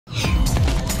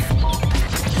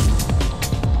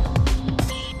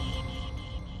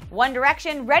One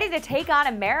Direction ready to take on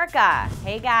America.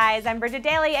 Hey guys, I'm Bridget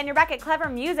Daly and you're back at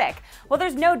ClevverMusic. Well,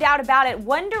 there's no doubt about it,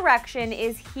 One Direction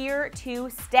is here to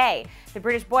stay. The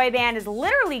British boy band is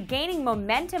literally gaining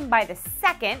momentum by the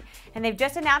second, and they've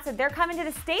just announced that they're coming to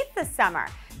the States this summer.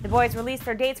 The boys released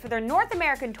their dates for their North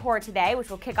American tour today,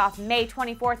 which will kick off May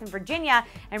 24th in Virginia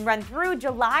and run through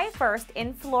July 1st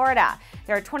in Florida.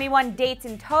 There are 21 dates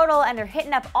in total, and they're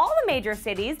hitting up all the major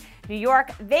cities: New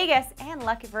York, Vegas, and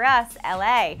lucky for us,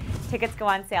 LA. Tickets go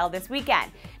on sale this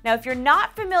weekend. Now, if you're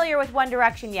not familiar with One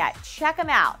Direction yet, check them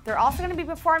out. They're also going to be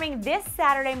performing this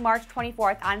Saturday, March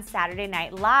 24th on Saturday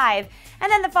Night Live,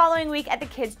 and then the following week at the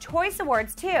Kids' Choice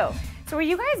Awards too. So are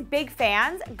you guys big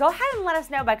fans? Go ahead and let us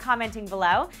know by commenting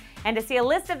below. And to see a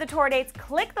list of the tour dates,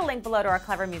 click the link below to our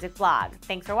ClevverMusic blog.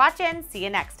 Thanks for watching. See you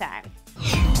next time.